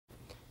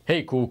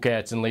Hey cool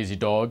cats and lazy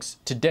dogs,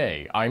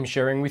 today I'm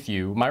sharing with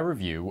you my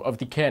review of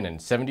the Canon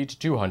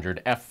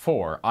 70-200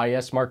 f4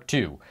 IS Mark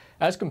II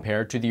as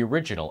compared to the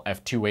original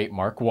f2.8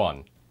 Mark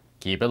I.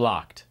 Keep it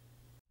locked.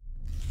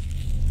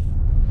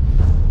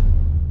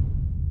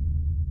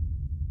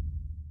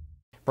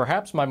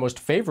 Perhaps my most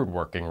favored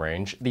working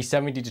range, the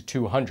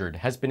 70-200,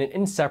 has been an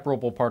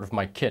inseparable part of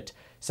my kit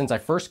since I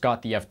first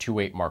got the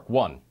f2.8 Mark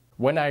I.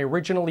 When I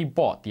originally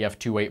bought the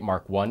f2.8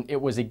 Mark I, it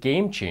was a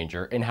game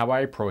changer in how I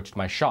approached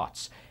my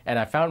shots, and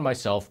I found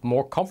myself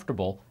more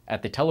comfortable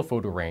at the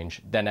telephoto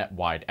range than at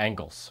wide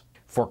angles.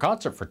 For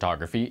concert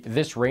photography,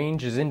 this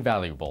range is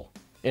invaluable.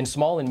 In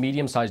small and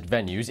medium-sized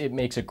venues, it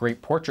makes a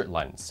great portrait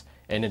lens,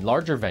 and in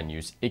larger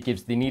venues, it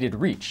gives the needed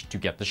reach to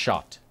get the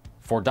shot.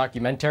 For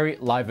documentary,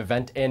 live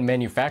event, and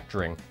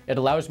manufacturing, it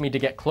allows me to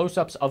get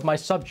close-ups of my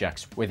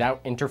subjects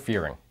without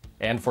interfering.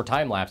 And for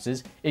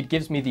time-lapses, it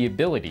gives me the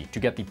ability to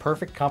get the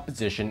perfect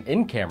composition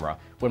in camera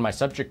when my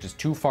subject is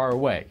too far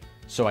away,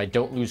 so I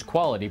don't lose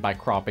quality by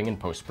cropping in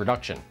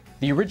post-production.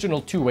 The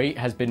original 2.8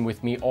 has been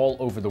with me all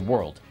over the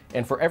world,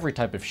 and for every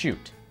type of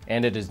shoot,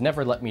 and it has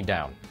never let me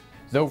down.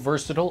 Though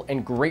versatile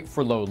and great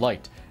for low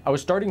light, I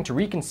was starting to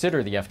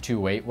reconsider the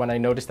f2.8 when I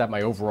noticed that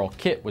my overall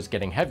kit was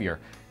getting heavier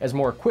as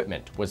more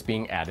equipment was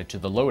being added to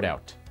the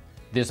loadout.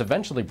 This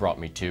eventually brought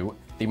me to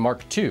the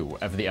Mark II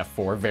of the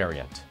f4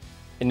 variant.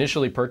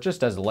 Initially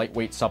purchased as a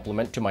lightweight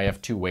supplement to my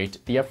f2.8,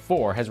 the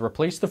f4 has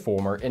replaced the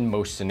former in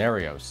most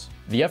scenarios.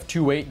 The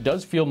f2.8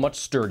 does feel much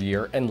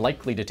sturdier and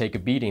likely to take a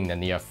beating than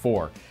the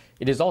f4.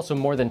 It is also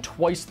more than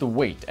twice the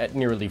weight at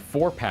nearly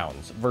 4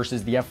 pounds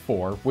versus the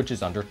f4, which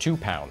is under 2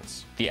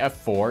 pounds. The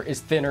f4 is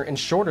thinner and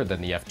shorter than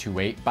the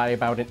f2.8 by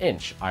about an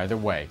inch either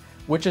way,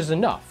 which is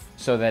enough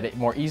so that it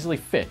more easily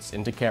fits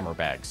into camera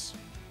bags.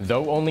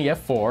 Though only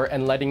f4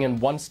 and letting in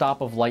one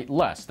stop of light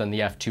less than the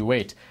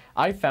f2.8,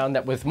 I found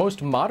that with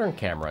most modern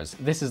cameras,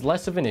 this is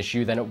less of an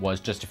issue than it was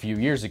just a few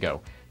years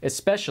ago,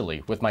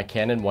 especially with my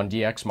Canon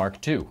 1DX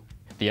Mark II.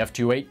 The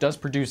f2.8 does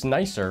produce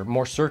nicer,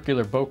 more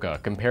circular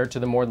bokeh compared to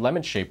the more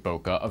lemon-shaped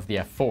bokeh of the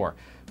f4,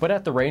 but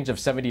at the range of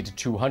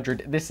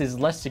 70-200, this is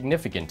less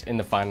significant in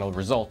the final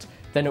result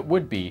than it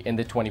would be in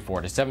the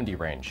 24-70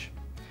 range.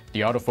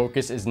 The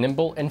autofocus is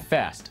nimble and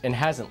fast and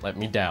hasn't let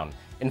me down.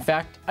 In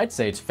fact, I'd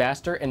say it's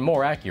faster and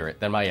more accurate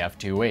than my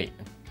f2.8.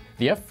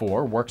 The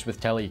f4 works with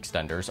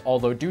tele-extenders,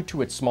 although due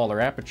to its smaller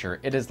aperture,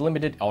 it has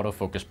limited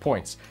autofocus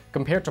points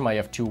compared to my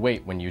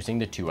f2.8 when using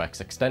the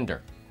 2x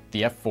extender.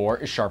 The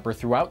f4 is sharper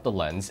throughout the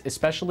lens,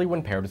 especially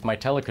when paired with my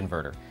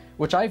teleconverter,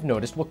 which I've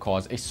noticed will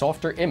cause a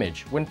softer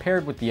image when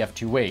paired with the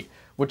f2.8,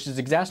 which is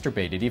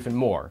exacerbated even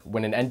more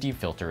when an ND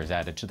filter is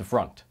added to the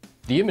front.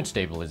 The image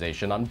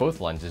stabilization on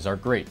both lenses are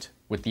great,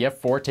 with the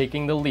f4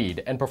 taking the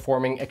lead and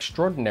performing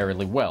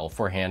extraordinarily well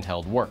for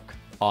handheld work.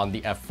 On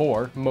the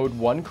f4, Mode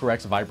 1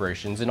 corrects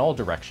vibrations in all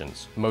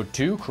directions, Mode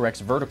 2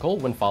 corrects vertical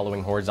when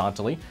following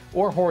horizontally,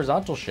 or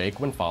horizontal shake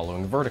when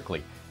following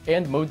vertically,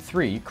 and Mode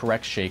 3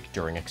 corrects shake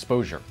during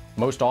exposure.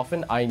 Most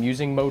often, I am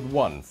using Mode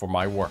 1 for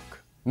my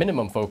work.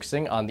 Minimum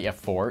focusing on the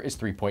f4 is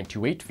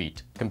 3.28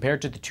 feet,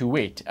 compared to the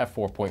 2.8 at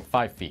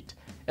 4.5 feet,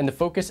 and the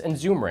focus and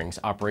zoom rings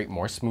operate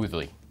more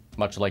smoothly.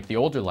 Much like the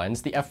older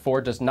lens, the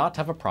f4 does not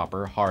have a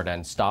proper hard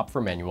end stop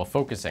for manual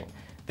focusing.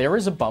 There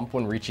is a bump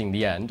when reaching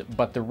the end,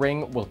 but the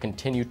ring will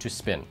continue to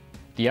spin.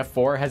 The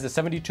f4 has a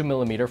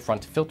 72mm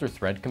front filter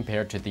thread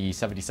compared to the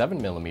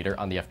 77mm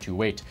on the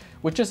f2.8,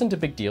 which isn't a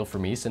big deal for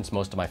me since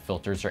most of my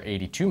filters are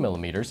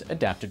 82mm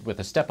adapted with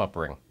a step-up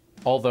ring.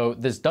 Although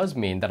this does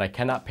mean that I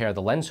cannot pair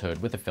the lens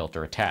hood with a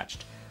filter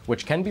attached,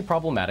 which can be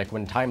problematic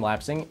when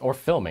time-lapsing or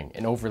filming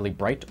in overly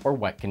bright or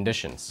wet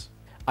conditions.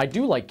 I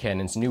do like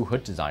Canon's new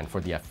hood design for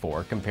the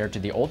f4 compared to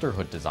the older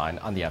hood design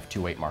on the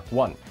f2.8 Mark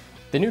I.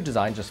 The new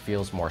design just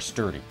feels more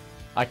sturdy.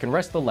 I can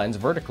rest the lens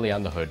vertically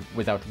on the hood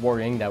without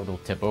worrying that it will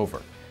tip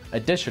over.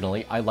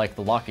 Additionally, I like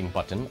the locking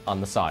button on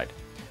the side.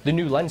 The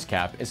new lens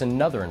cap is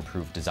another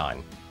improved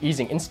design,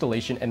 easing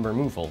installation and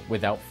removal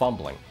without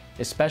fumbling,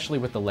 especially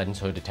with the lens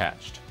hood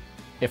attached.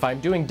 If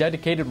I'm doing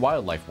dedicated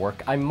wildlife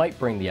work, I might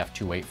bring the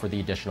f2.8 for the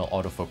additional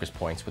autofocus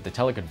points with the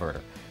teleconverter,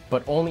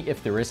 but only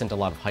if there isn't a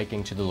lot of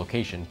hiking to the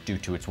location due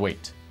to its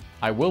weight.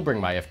 I will bring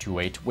my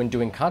f2.8 when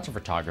doing concert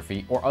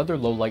photography or other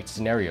low-light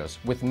scenarios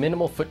with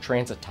minimal foot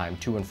transit time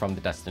to and from the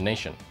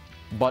destination.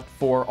 But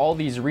for all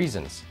these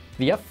reasons,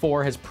 the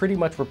f4 has pretty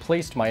much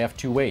replaced my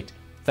f2.8.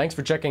 Thanks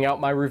for checking out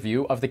my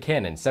review of the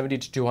Canon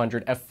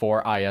 70-200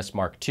 f4 IS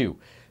Mark II.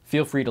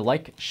 Feel free to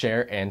like,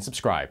 share, and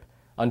subscribe.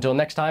 Until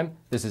next time,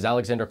 this is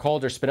Alexander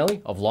Calder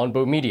Spinelli of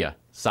Longbow Media,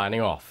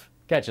 signing off.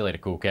 Catch you later,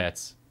 cool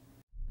cats.